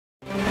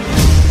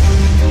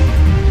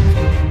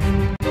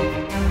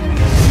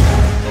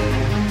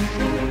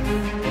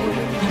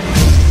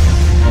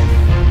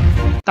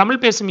தமிழ்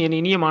பேசும் என்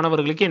இனிய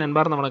மாணவர்களுக்கு என்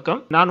அன்பார்ந்த வணக்கம்.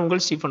 நான் உங்கள்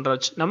ஸ்டீஃபன்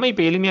ராஜ். நம்ம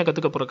இப்ப எளிமையா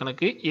கத்துக்க போற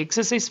கணக்கு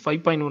exercise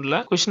 5.1ல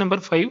question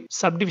number 5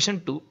 subdivision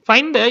 2.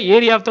 Find the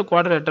area of the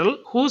quadrilateral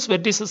whose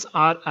vertices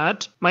are at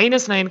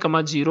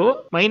 -9, 0,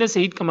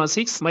 -8,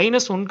 6,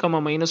 -1,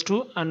 -2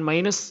 and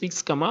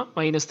 -6,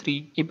 -3.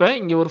 இப்ப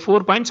இங்க ஒரு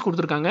 4 பாயிண்ட்ஸ்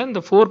கொடுத்திருக்காங்க.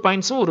 இந்த 4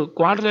 பாயிண்ட்ஸும் ஒரு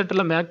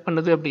குவாட்ரிலேட்டரல்ல மேக்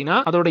பண்ணுது அப்படினா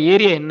அதோட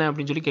ஏரியா என்ன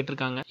அப்படினு சொல்லி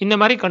கேட்டிருக்காங்க. இந்த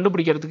மாதிரி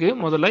கண்டுபிடிக்கிறதுக்கு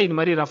முதல்ல இது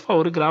மாதிரி ரஃபா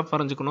ஒரு கிராஃப்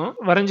வரைஞ்சுக்கணும்.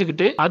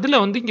 வரைஞ்சிட்டு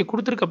அதுல வந்து இங்க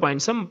கொடுத்திருக்க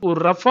பாயிண்ட்ஸ் ஒரு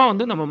ரஃபா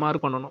வந்து நம்ம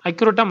மார்க் பண்ணனும்.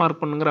 அக்யூரேட்டா மார்க்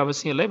பண்ணுங்கற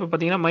அவசியம் இல்ல. இப்ப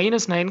பாத்தீங்கன்னா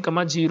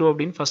 -9, 0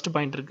 அப்படினு ஃபர்ஸ்ட்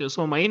பாயிண்ட் இருக்கு.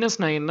 சோ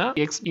 -9 னா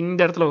x இந்த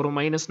இடத்துல வரும்.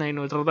 -9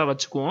 வரதா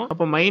வச்சுக்குவோம்.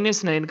 அப்ப -9,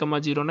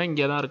 0 னா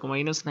இங்க தான் இருக்கும்.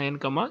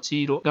 -9,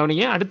 0.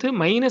 கவனிங்க. அடுத்து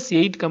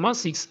 -8,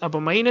 6.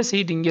 அப்ப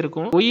 -8 இங்க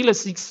இருக்கும். y ல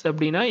 6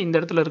 அப்படினா இந்த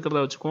இடத்துல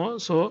இருக்கிறத வச்சுக்குவோம்.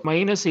 சோ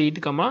 -8,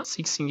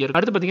 6 இங்க இருக்கு.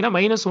 அடுத்து பாத்தீங்கன்னா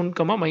 -1,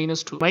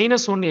 -2.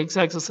 -1 x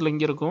ஆக்சிஸ்ல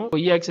இங்க இருக்கும்.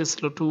 y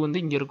ஆக்சிஸ்ல 2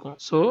 வந்து இங்க இருக்கும்.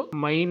 சோ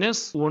 -1,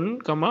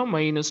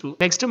 -2.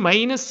 நெக்ஸ்ட்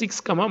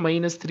 -6,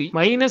 -3.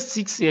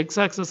 -6 x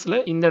ஆக்சிஸ்ல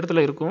இந்த இடத்துல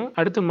இருக்கும்.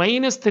 அடுத்து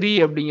 -3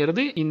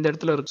 அப்படிங்கிறது இந்த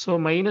இடத்துல இருக்கு. சோ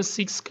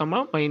 -6,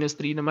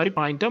 -3 இந்த மாதிரி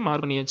பாயிண்ட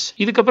மார்க் பண்ணியாச்சு.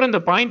 இதுக்கு அப்புறம் இந்த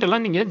பாயிண்ட்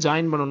எல்லாம் நீங்க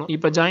ஜாயின் பண்ணனும்.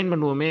 இப்ப ஜாயின்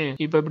பண்ணுவோமே.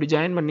 இப்ப இப்படி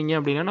ஜாயின் பண்ணீங்க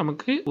அப்படினா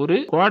நமக்கு ஒரு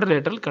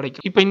குவாட்ரிலேட்டரல்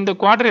கிடைக்கும். இப்ப இந்த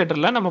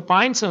குவாட்ரிலேட்டரல்ல நம்ம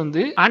பாயிண்ட்ஸ்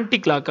வந்து ஆன்டி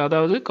கிளாக்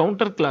அதாவது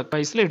கவுண்டர் கிளாக்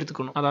வைஸ்ல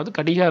எடுத்துக்கணும். அதாவது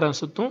கடிகாரம்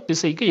சுத்தும்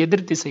திசைக்கு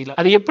எதிர் திசையில.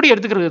 அது எப்படி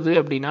எடுத்துக்கிறது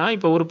அப்படினா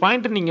இப்ப ஒரு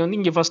பாயிண்ட் நீங்க வந்து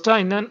இங்க ஃபர்ஸ்டா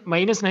என்ன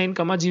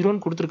 -9, 0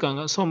 ன்னு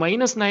கொடுத்திருக்காங்க. சோ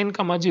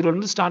 -9, 0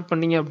 இருந்து ஸ்டார்ட்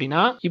பண்ணீங்க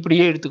அப்படினா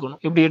இப்படியே எடுத்துக்கணும்.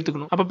 இப்படி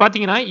எடுத்துக்கணும். அப்ப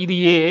பாத்தீங்கன்னா இது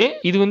A,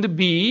 இது வந்து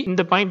B,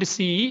 இந்த பாயிண்ட்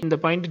C, இந்த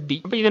பாயிண்ட் D.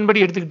 அப்ப இதன்படி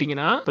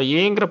எடுத்துக்கிட்டீங்கன்னா இப்ப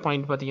Aங்கற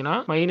பாயிண்ட் பாத்தீங்கன்னா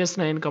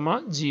 -9,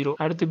 0.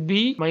 அடுத்து B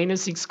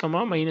 -6,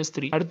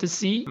 -3. அடுத்து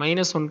C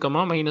 -1,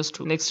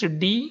 -2. Next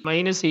D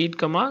 -8,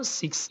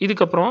 6.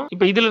 இதுக்கு அப்புறம்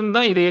இப்ப இதுல இருந்து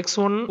தான் இது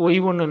x1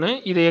 y1 ன்னு,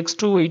 இது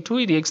x2 y2,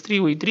 இது x3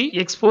 y3,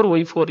 x4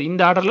 y4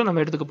 இந்த ஆர்டர்ல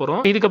நம்ம எடுத்துக்க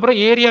போறோம். இதுக்கு அப்புறம்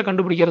ஏரியா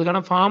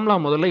கண்டுபிடிக்கிறதுக்கான ஃபார்முலா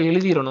முதல்ல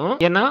எழுதிரணும்.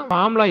 ஏன்னா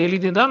ஃபார்முலா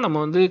எழுதி தான் நம்ம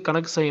வந்து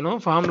கணக்கு செய்யணும்.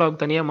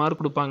 ஃபார்முலாவுக்கு தனியா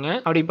மார்க் கொடுப்பாங்க.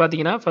 அப்படி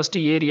பாத்தீங்கன்னா ஃபர்ஸ்ட்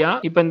ஏரியா.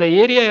 இப்ப இந்த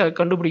ஏரியா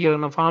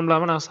கண்டுபிடிக்கிற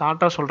ஃபார்முலாவை நான்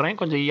ஷார்ட்டா சொல்றேன்.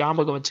 கொஞ்சம்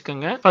ஞாபகம்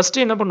வச்சுக்கோங்க. ஃபர்ஸ்ட்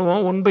என்ன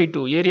பண்ணுவோம்?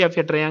 1/2 ஏரியா ஆஃப்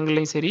எ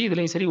ட்ரையாங்கிள்லயும் சரி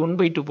இதுலயும் சரி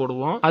 1/2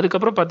 போடுவோம். அதுக்கு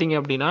அப்புறம் பாத்தீங்க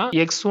அப்படினா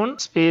x1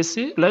 space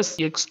plus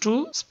x2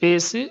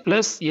 space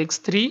plus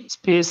x3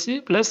 space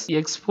plus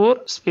x4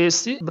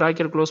 space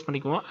bracket close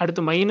பண்ணிக்குவோம்.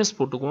 அடுத்து மைனஸ்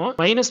போட்டுக்குவோம்.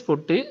 மைனஸ்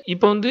போட்டு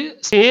இப்போ வந்து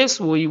space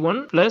y1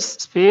 plus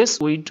space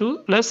y2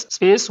 plus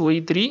space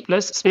y3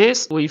 plus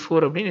space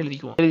y4 அப்படின்னு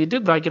எழுதிக்குவோம். எழுதிட்டு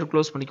பிராக்கெட்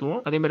க்ளோஸ்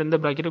பண்ணிக்குவோம். அதே மாதிரி இந்த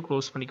பிராக்கெட்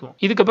க்ளோஸ் பண்ணிக்குவோம்.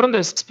 இதுக்கு அப்புறம்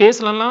இந்த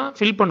ஸ்பேஸ்ல எல்லாம்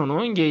ஃபில்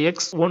பண்ணனும். இங்க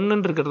x1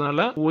 ன்னு இருக்கிறதுனால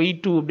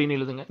y2 அப்படின்னு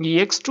எழுதுங்க. இங்க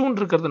x2 ன்னு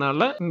இருக்கிறதுனால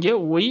இங்க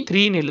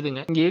y3 ன்னு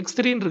எழுதுங்க. இங்க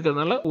x3 ன்னு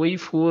இருக்கிறதுனால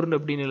y4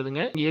 அப்படின்னு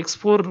எழுதுங்க. இங்க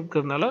x4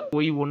 இருக்கிறதுனால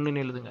y1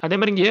 ன்னு எழுதுங்க. அதே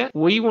மாதிரி இங்க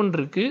y1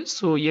 இருக்கு.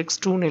 சோ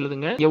x2 ன்னு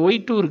எழுதுங்க. இங்க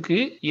y2 இருக்கு.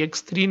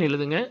 x3 ன்னு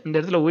எழுதுங்க. இந்த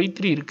இடத்துல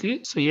y3 இருக்கு.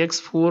 சோ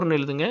x4 ன்னு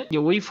எழுதுங்க.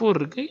 இங்க y4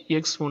 இருக்கு.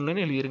 x1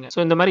 ன்னு எழுதிருங்க. சோ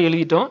இந்த மாதிரி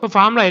எழுதிட்டோம். இப்ப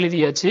ஃபார்முலா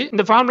எழுதியாச்சு.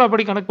 இந்த ஃபார்முலா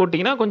படி கணக்கு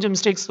போட்டீங்கன்னா கொஞ்சம்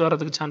மிஸ்டேக்ஸ்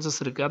வரதுக்கு சான்சஸ்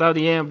இருக்கு. அதாவது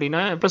ஏன்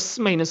அப்படின்னா பிளஸ்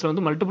மைனஸ்ல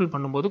வந்து மல்டிபிள்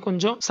பண்ணும்போது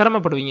கொஞ்சம்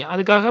சிரமப்படுவீங்க.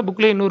 அதுக்காக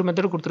புக்ல இன்னொரு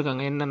மெத்தட்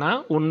கொடுத்திருக்காங்க. என்னன்னா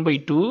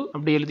 1/2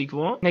 அப்படி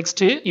எழுதிக்குவோம்.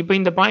 நெக்ஸ்ட் இப்போ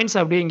இந்த பாயிண்ட்ஸ்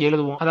அப்படியே இங்க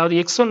எழுதுவோம். அதாவது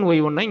x1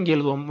 y1 இங்க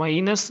எழுதுவோம்.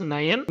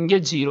 -9 இங்க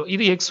 0.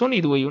 இது x1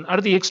 இது y1.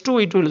 அடுத்து x2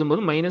 y2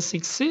 எழுதும்போது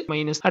 -6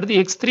 மைனஸ் அடுத்து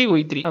x3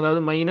 y3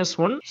 அதாவது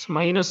 -1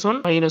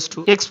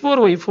 -2 x4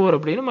 y4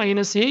 அப்படினு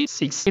 -8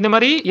 6. இந்த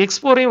மாதிரி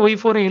x4 ஐயும்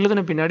y4 ஐயும்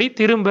எழுதின பின்னாடி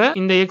திரும்ப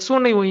இந்த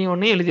x1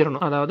 y1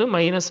 எழுதிரணும். அதாவது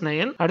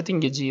 -9 அடுத்து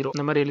இங்க 0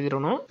 இந்த மாதிரி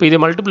எழுதிரணும். இப்போ இதை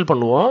மல்டிபிள்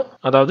பண்ணுவோம்.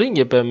 அதாவது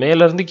இங்க இப்ப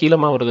மேல இருந்து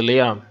கீழமா வருது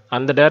இல்லையா?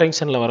 அந்த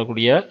டைரக்ஷன்ல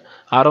வரக்கூடிய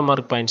ஆரோ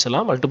மார்க் பாயிண்ட்ஸ்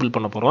எல்லாம் மல்டிபிள்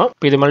பண்ண போறோம்.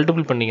 இப்போ இதை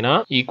மல்டிபிள் பண்ணீங்கன்னா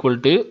ஈக்குவல்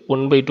டு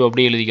 1/2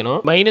 அப்படியே எழுதிக்கணும்.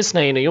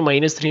 -9ஐயும்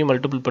 -3ஐயும்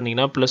மல்டிபிள்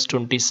பண்ணீங்கன்னா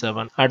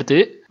 +27. அடுத்து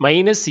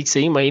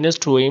 -6ஐயும்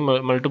 -2ஐயும்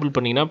மல்டிபிள்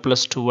பண்ணீங்கன்னா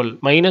 +12.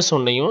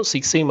 -1ஐயும்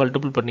 6ஐயும்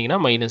மல்டிபிள் பண்ணீங்கன்னா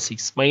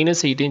 -6.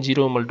 -8ஐயும்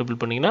 0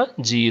 மல்டிபிள் பண்ணீங்கன்னா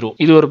 0.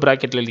 இது ஒரு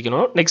பிராக்கெட்ல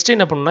எழுதிக்கணும். நெக்ஸ்ட்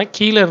என்ன பண்ணணும்னா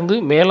கீழ இருந்து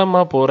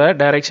மேலமா போற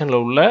டைரக்ஷன்ல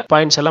உள்ள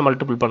பாயிண்ட்ஸ் எல்லாம்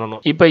மல்டிபிள்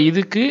பண்ணணும். இப்போ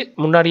இதுக்கு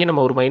முன்னாடியே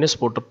நம்ம ஒரு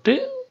மைனஸ் போட்டுட்டு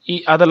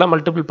அதெல்லாம்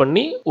மல்டிபிள்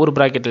பண்ணி ஒரு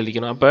பிராக்கெட்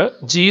எழுதிக்கணும். அப்ப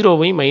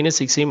 0வையும்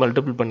 -6ஐயும்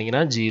மல்டிபிள்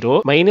பண்ணீங்கன்னா 0,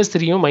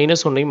 -3ஐயும்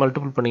 -1ஐயும்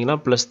மல்டிபிள் பண்ணீங்கன்னா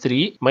 +3,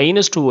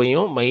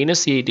 -2ஐயும்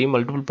 -8ஐயும்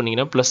மல்டிபிள்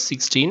பண்ணீங்கன்னா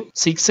 +16,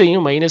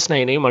 6ஐயும்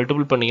 -9ஐயும்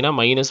மல்டிபிள் பண்ணீங்கன்னா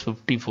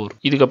 -54.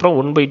 இதுக்கப்புறம்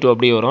 1/2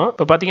 அப்படியே வரும்.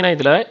 இப்போ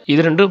பார்த்தீங்கன்னா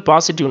இது ரெண்டும்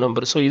பாசிட்டிவ்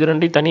நம்பர். ஸோ இது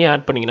ரெண்டையும் தனியாக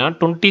ஆட் பண்ணீங்கன்னா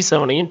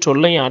 27ஐயும்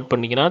 12ஐயும் ஆட்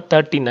பண்ணீங்கன்னா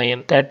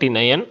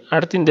 39.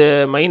 அடுத்து இந்த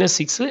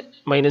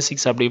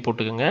 -6 அப்படியே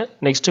போட்டுக்கோங்க.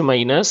 Next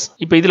minus.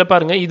 இப்போ இதுல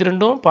பாருங்க இது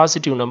ரெண்டும்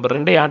பாசிட்டிவ் நம்பர்.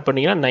 ரெண்டையும் ஆட்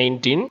பண்ணீங்கன்னா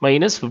 19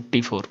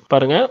 -54.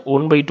 பாருங்க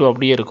 1/2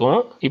 அப்படியே இருக்கும்.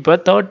 இப்போ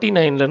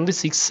 39ல இருந்து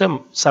 6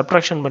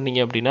 சப்ட்ராக்ஷன் பண்ணீங்க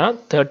அப்படின்னா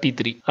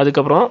 33.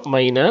 அதுக்கப்புறம்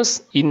மைனஸ்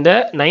இந்த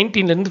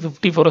 19ல இருந்து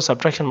 54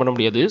 சப்ட்ராக்ஷன் பண்ண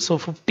முடியாது. ஸோ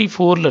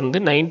 54ல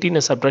இருந்து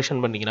 19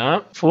 சப்ட்ராக்ஷன் பண்ணீங்கன்னா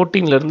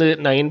 14ல இருந்து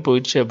 9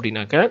 போயிடுச்சு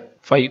அப்படின்னாக்க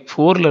 5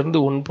 4ல இருந்து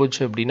 1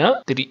 போச்சு அப்படின்னா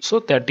 3 ஸோ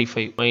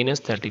 35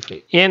 மைனஸ் 35.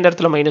 ஏன் இந்த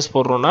இடத்துல மைனஸ்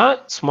போடுறோம்னா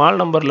ஸ்மால்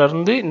நம்பர்ல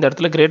இருந்து இந்த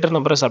இடத்துல கிரேட்டர்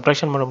நம்பரை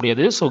சப்ட்ராக்ஷன் பண்ண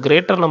முடியாது. ஸோ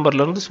கிரேட்டர்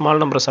நம்பர்ல இருந்து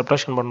ஸ்மால் நம்பரை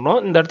சப்ட்ராக்ஷன் பண்ணணும்.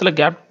 இந்த இடத்துல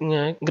கேப்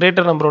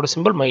கிரேட்டர் நம்பரோட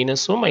சிம்பிள்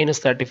மைனஸும்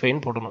மைனஸ் 35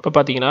 போடணும். இப்போ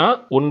பார்த்தீங்கன்னா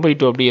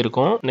 1/2 அப்படியே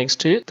இருக்கும்.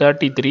 நெக்ஸ்ட்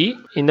 33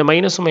 இந்த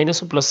மைனஸும்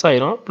மைனஸும் பிளஸ்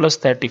ஆயிரும் பிளஸ்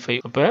 35.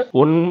 அப்போ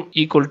 1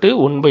 ஈக்குவல் டு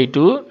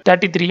 1/2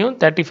 33யும்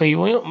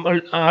 35யும்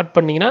ஆட்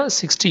பண்ணீங்கன்னா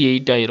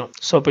 68 ஆயிரும்.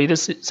 ஸோ அப்போ இதை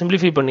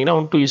சிம்பிளிஃபை பண்ணீங்கன்னா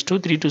 1 2 is 2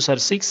 3 2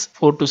 are 6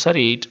 4 2 are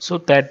 8 ஸோ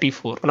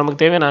 34.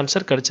 நமக்கு தேவையான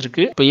ஆன்சர்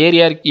கிடைச்சிருக்கு. இப்போ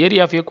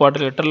ஏரியா ஆஃப் ஏ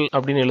குவாட்ரிலேட்டரல்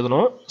அப்படின்னு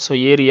எழுதணும். So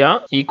area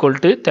equal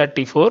to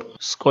 34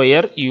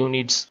 square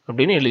units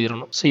அப்படின்னு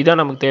எழுதிடணும். ஸோ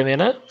இதான் நமக்கு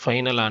தேவையான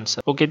final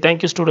answer. Okay,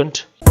 thank you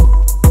student.